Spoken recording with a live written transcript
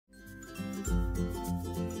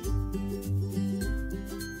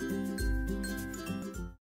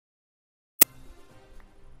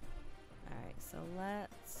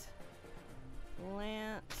let's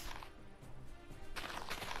plant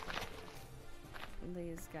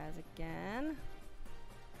these guys again.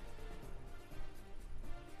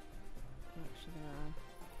 I'm actually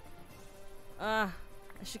gonna...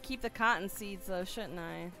 I should keep the cotton seeds though, shouldn't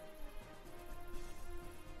I?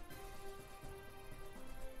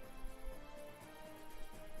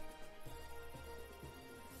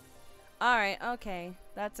 Alright, okay.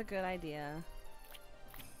 That's a good idea.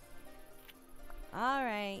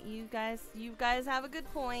 Alright, you guys have a good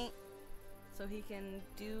point. So he can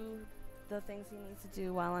do the things he needs to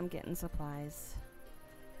do while I'm getting supplies.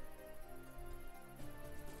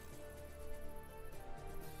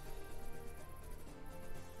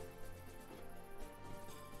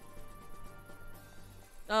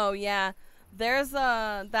 Oh yeah, there's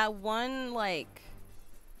that one like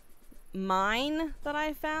mine that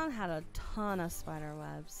I found had a ton of spider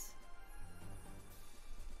webs.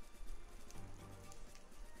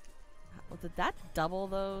 Well, did that double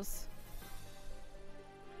those?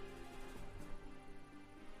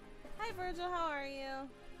 Hi Virgil, how are you?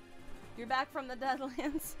 You're back from the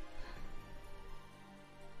Deadlands?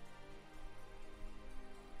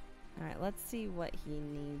 Alright, let's see what he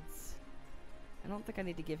needs. I don't think I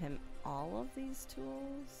need to give him all of these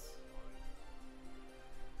tools.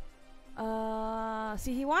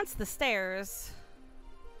 See, he wants the stairs.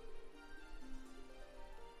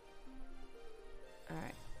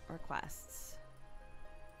 Alright, requests.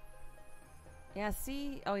 Yeah,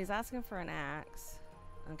 see? Oh, he's asking for an axe.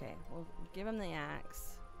 Okay, we'll give him the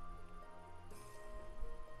axe.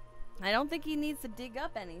 I don't think he needs to dig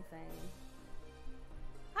up anything.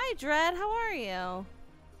 Hi, Dread, how are you?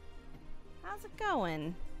 How's it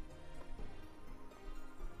going?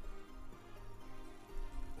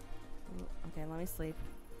 Ooh, okay, let me sleep.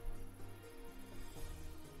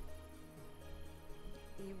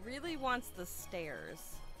 He really wants the stairs.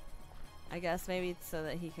 I guess maybe it's so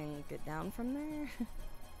that he can get down from there.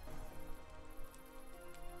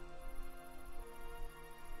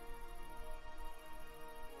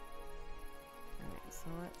 Alright, so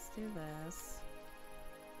let's do this.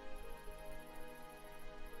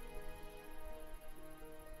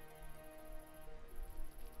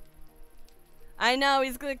 I know,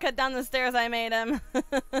 he's gonna cut down the stairs I made him.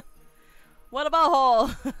 What a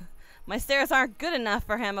butthole! My stairs aren't good enough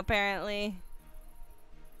for him, apparently.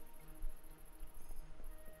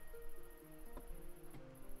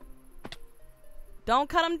 Don't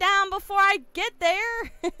cut him down before I get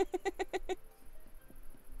there!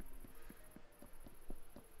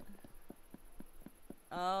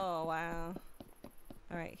 Oh, wow.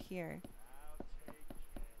 Alright, here.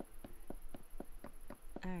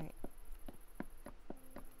 Alright.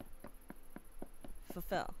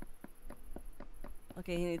 Fulfill.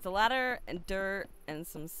 Okay, he needs a ladder and dirt and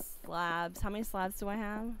some slabs. How many slabs do I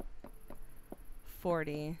have?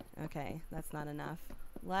 40. Okay, that's not enough.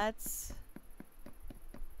 Let's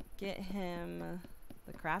get him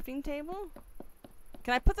the crafting table.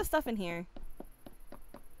 Can I put the stuff in here?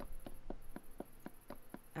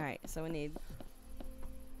 Alright, so we need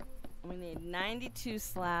 92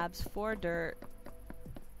 slabs, 4 dirt,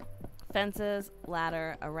 fences,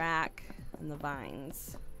 ladder, a rack, and the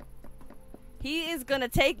vines. He is gonna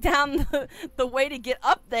take down the way to get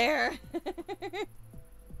up there.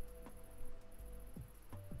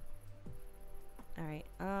 Alright,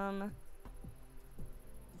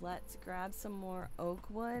 let's grab some more oak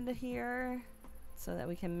wood here so that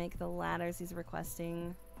we can make the ladders he's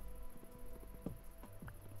requesting.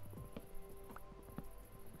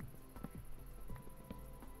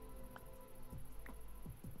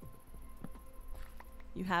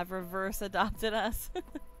 You have reverse adopted us.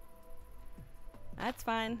 That's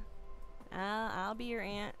fine. I'll be your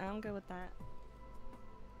aunt. I'm good with that.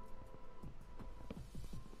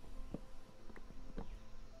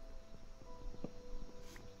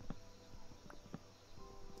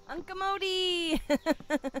 Uncle Modi!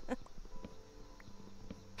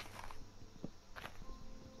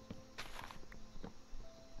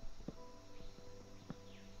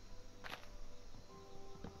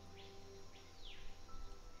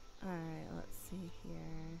 Alright, let's see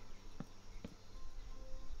here.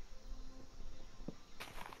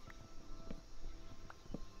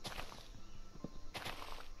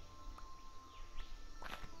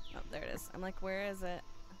 Oh, there it is. I'm like, where is it?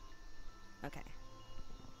 Okay.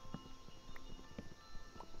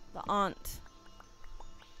 The aunt.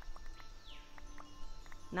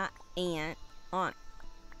 Not aunt. Aunt.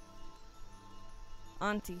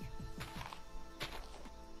 Auntie.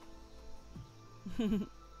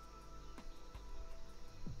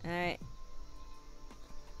 Alright.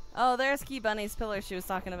 Oh, there's Key Bunny's pillar she was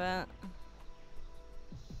talking about.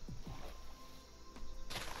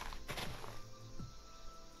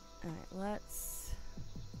 Alright, let's...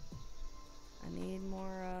 I need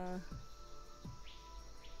more,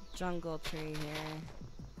 jungle tree here.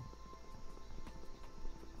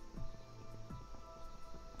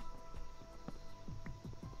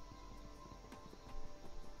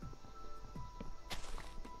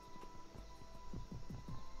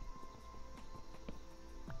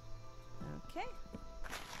 Okay.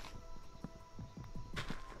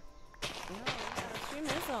 Oh, yeah, the stream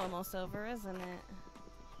is almost over, isn't it?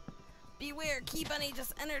 Beware, Key Bunny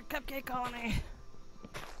just entered Cupcake Colony.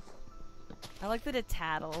 I like that it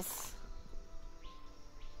tattles.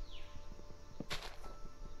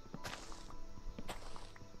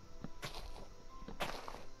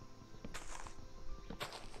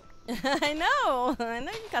 I know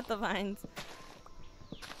you got the vines.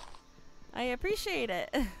 I appreciate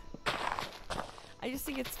it. I just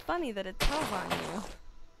think it's funny that it tells on you.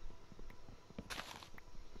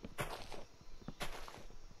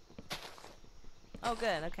 Oh,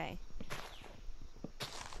 good, okay.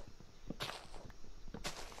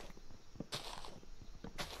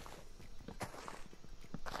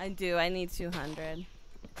 I do, I need 200.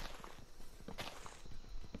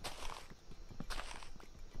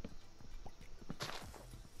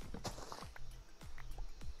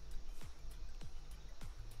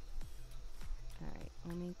 Alright,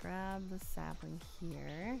 let me grab the sapling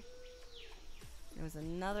here. There was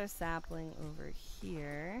another sapling over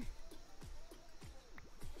here.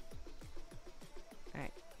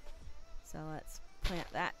 Alright, so let's plant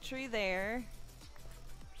that tree there.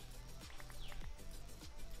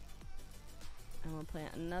 And we'll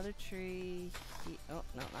plant another tree oh,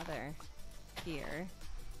 no, not there. Here.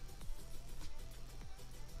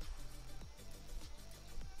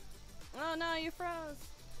 Oh no, you froze!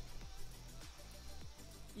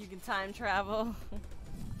 You can time travel.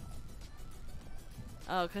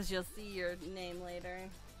 Oh, because you'll see your name later.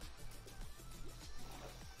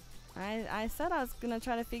 I said I was gonna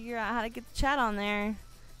try to figure out how to get the chat on there.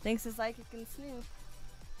 Thanks to Psychic and Snoop.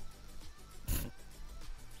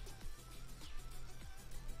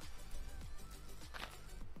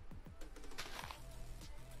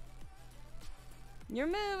 You're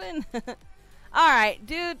moving. Alright,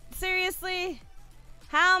 dude, seriously?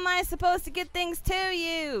 How am I supposed to get things to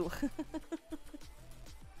you?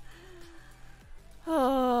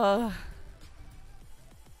 Oh.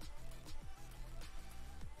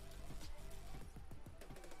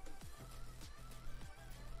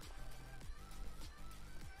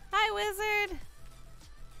 Hi, wizard.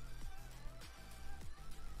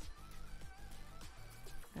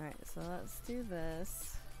 Alright, so let's do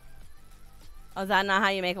this. Oh, is that not how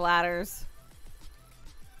you make ladders?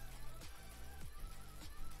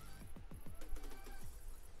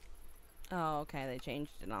 Oh, okay, they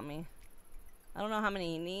changed it on me. I don't know how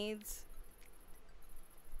many he needs.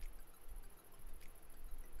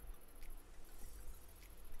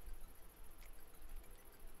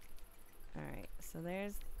 Alright, so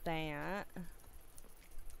there's that.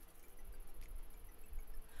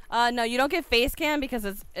 No, you don't get face cam because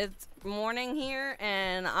it's morning here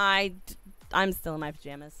and I'm still in my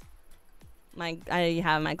pajamas. I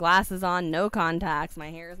have my glasses on, no contacts,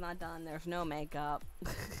 my hair is not done, there's no makeup.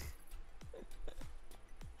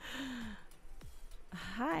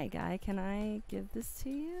 Hi, guy, can I give this to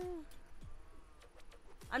you?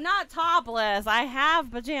 I'm not topless, I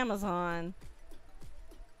have pajamas on.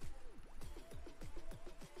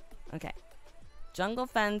 Okay. Jungle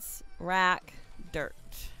fence, rack, dirt.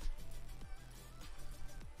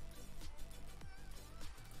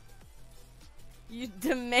 You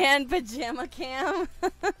demand pajama cam?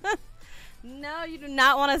 No, you do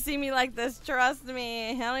not want to see me like this. Trust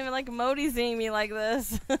me. I don't even like Modi seeing me like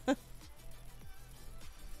this.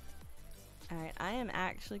 Alright, I am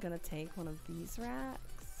actually going to take one of these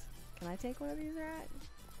racks. Can I take one of these racks?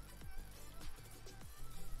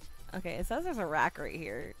 Okay, it says there's a rack right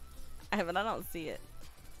here. But I don't see it.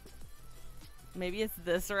 Maybe it's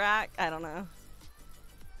this rack? I don't know.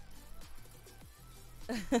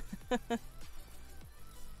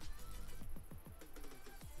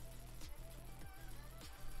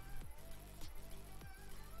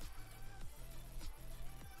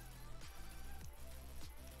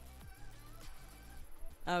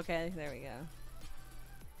 Okay, there we go.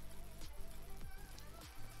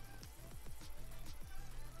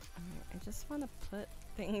 Alright, I just want to put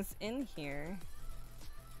things in here.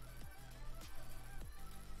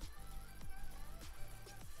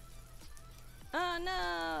 Oh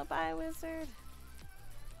no! Bye, wizard!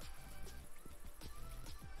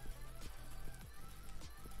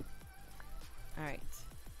 Alright.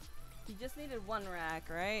 He just needed one rack,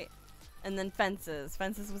 right? And then fences.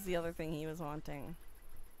 Fences was the other thing he was wanting.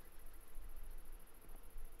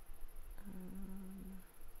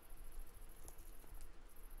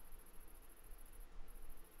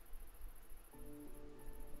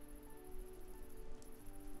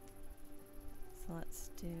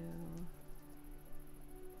 do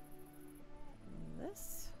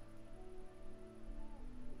this.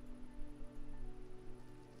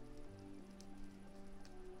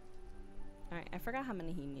 Alright, I forgot how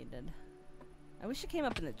many he needed. I wish it came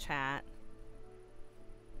up in the chat.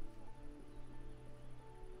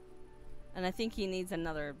 And I think he needs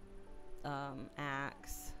another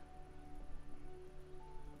axe.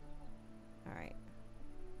 Alright.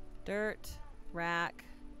 Dirt, rack.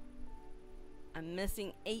 I'm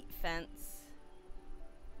missing 8 fence.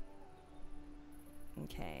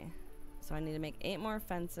 Okay. So I need to make 8 more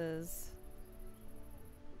fences.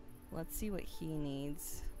 Let's see what he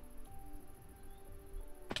needs.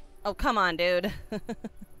 Oh, come on, dude.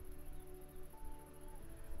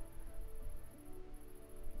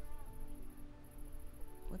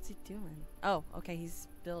 What's he doing? Oh, okay, he's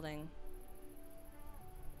building.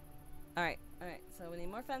 Alright, so we need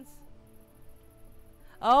more fence.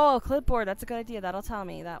 Oh, clipboard, that's a good idea. That'll tell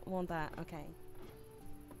me. That won't that. Okay.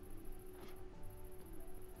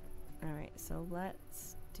 Alright, so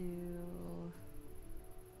let's do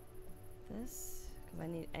this. Because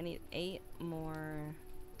I need 8 more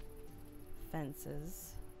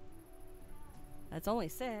fences. That's only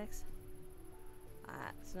 6.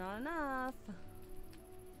 That's not enough.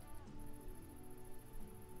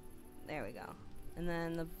 There we go. And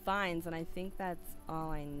then the vines, and I think that's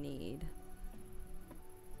all I need.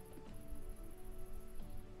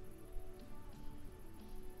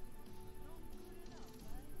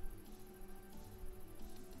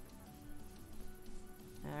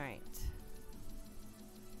 Alright.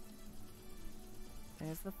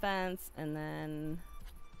 There's the fence, and then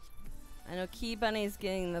I know Key Bunny's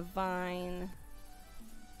getting the vine.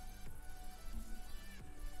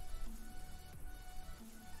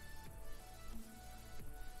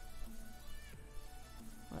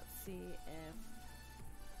 Let's see if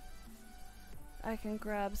I can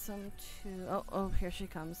grab some too. Oh, here she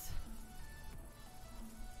comes.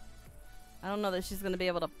 I don't know that she's gonna be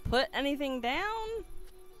able to put anything down.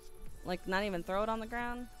 Like, not even throw it on the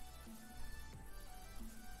ground.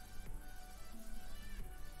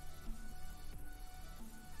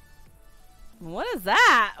 What is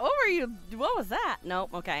that? What were you? What was that? Nope.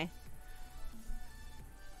 Okay.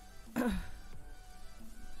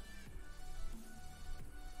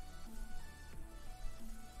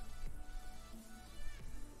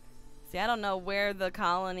 See, I don't know where the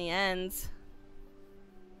colony ends.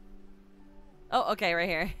 Oh, okay, right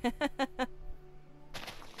here.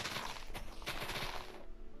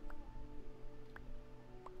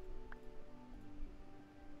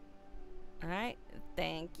 Alright,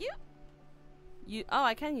 thank you. Oh,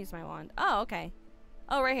 I can use my wand. Oh, okay.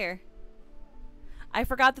 Oh, right here. I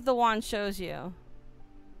forgot that the wand shows you.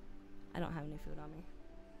 I don't have any food on me.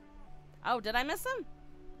 Oh, did I miss him?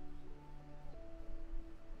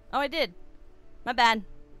 Oh, I did. My bad.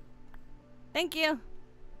 Thank you.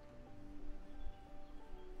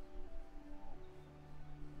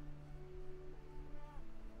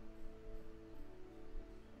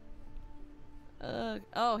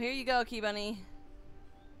 Oh, here you go, Key Bunny.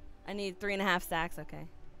 I need 3.5 stacks. Okay.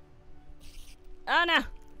 Oh no!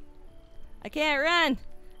 I can't run.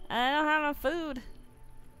 I don't have my food.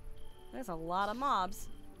 There's a lot of mobs.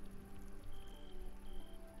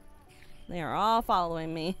 They are all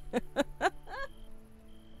following me.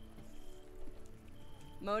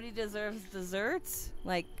 Modi deserves desserts,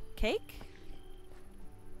 like cake.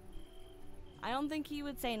 I don't think he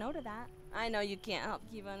would say no to that. I know you can't help,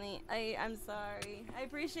 Key Bunny. I'm sorry. I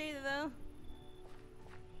appreciate it though.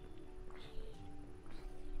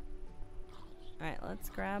 Alright, let's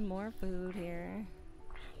grab more food here.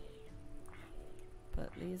 Put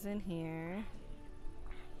these in here.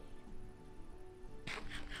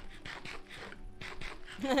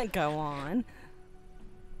 Go on.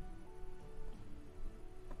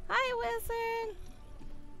 Hi, Wizard!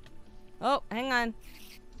 Oh, hang on.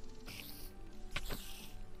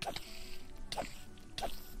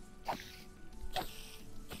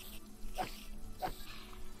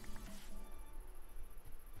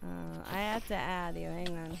 I have to add you.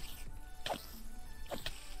 Hang on.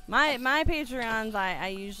 My Patreons, I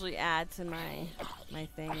usually add to my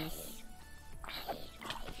things.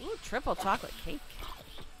 Ooh, triple chocolate cake.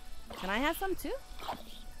 Can I have some too?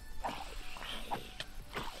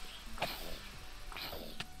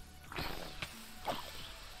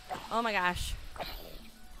 Oh my gosh.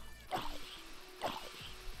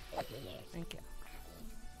 Thank you.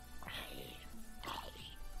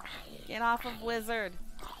 Get off of Wizard.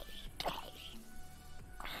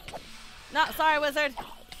 No, sorry, Wizard.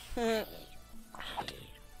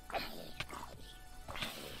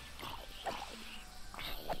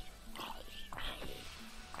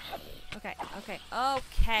 Okay, okay,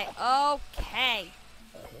 okay, okay.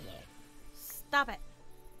 Stop it.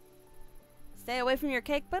 Stay away from your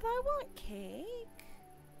cake, but I want cake.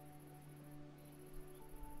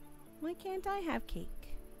 Why can't I have cake?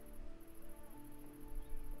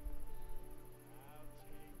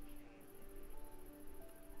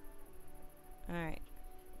 Alright.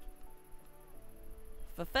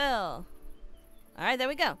 Fulfill. Alright, there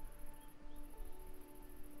we go.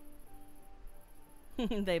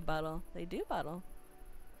 They buttle. They do buttle.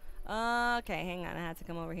 Okay, hang on. I have to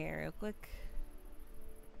come over here real quick.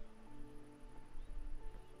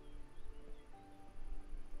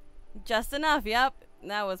 Just enough, yep.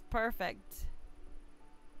 That was perfect.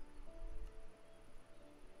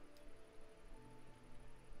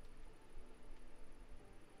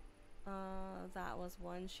 That was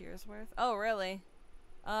 1 shear's worth. Oh, really?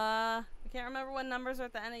 I can't remember what numbers are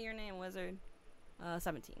at the end of your name, wizard.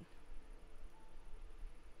 17.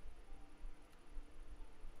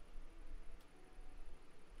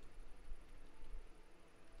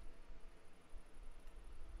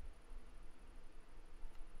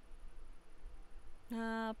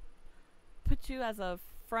 Put you as a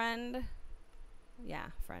friend. Yeah,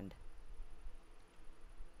 friend.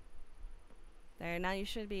 There, now you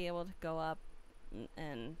should be able to go up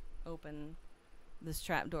and open this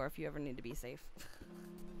trap door if you ever need to be safe.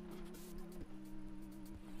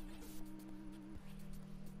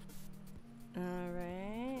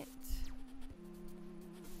 Alright.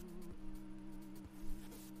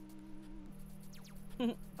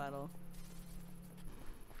 Bottle.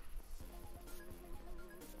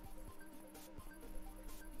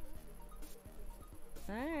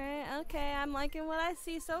 Alright, okay, I'm liking what I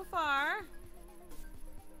see so far.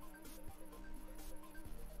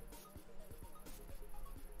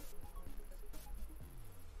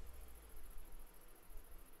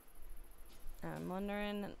 I'm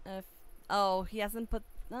wondering if... Oh, he hasn't put...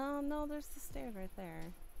 Oh, no, there's the stairs right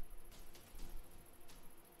there.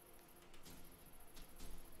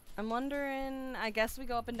 I'm wondering... I guess we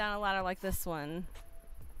go up and down a ladder like this one.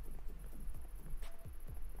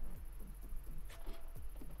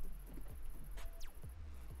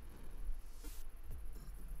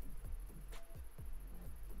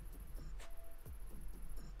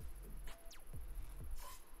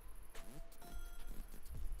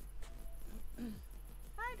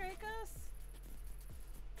 Hi, Dracos.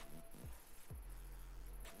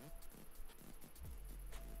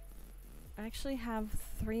 I actually have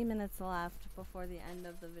 3 minutes left before the end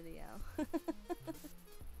of the video.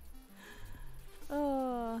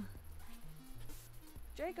 Oh.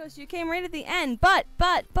 Dracos, you came right at the end, but,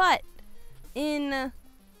 in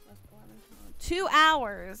 2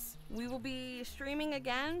 hours, we will be streaming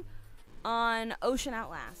again on Ocean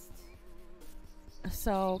Outlast.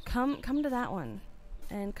 So come to that one,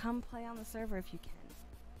 and come play on the server if you can.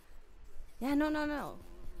 Yeah, no.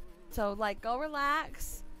 So like, go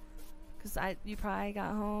relax, cause you probably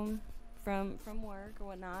got home from work or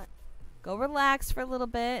whatnot. Go relax for a little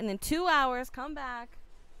bit, and in 2 hours, come back,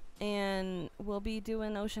 and we'll be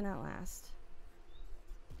doing Ocean Outlast.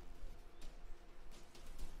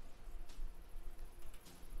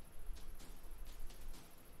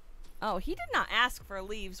 Oh, he did not ask for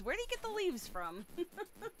leaves. Where did he get the leaves from?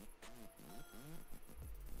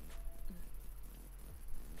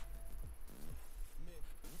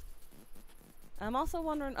 I'm also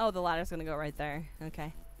wondering... Oh, the ladder's gonna go right there.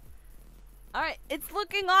 Okay. Alright, it's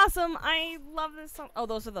looking awesome. I love this song. Oh,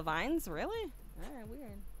 those are the vines? Really? Alright,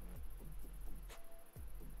 weird.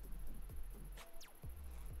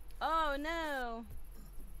 Oh, no.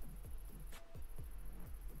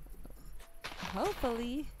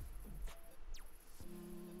 Hopefully.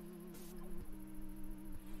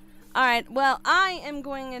 Alright, well, I am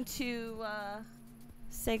going to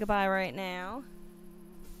say goodbye right now.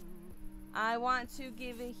 I want to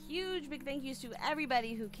give a huge big thank yous to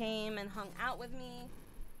everybody who came and hung out with me.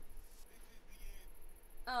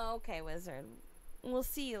 Oh, okay, wizard. We'll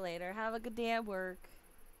see you later. Have a good day at work.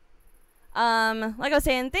 Like I was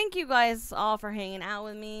saying, thank you guys all for hanging out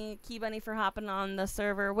with me. Key Bunny for hopping on the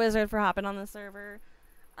server. Wizard for hopping on the server.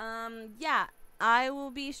 Yeah. I will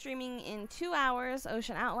be streaming in 2 hours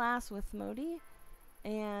Ocean Outlast with Modi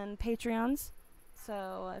and Patreons.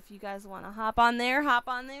 So if you guys want to hop on there, hop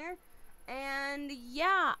on there. And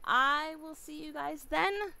yeah, I will see you guys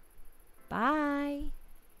then. Bye.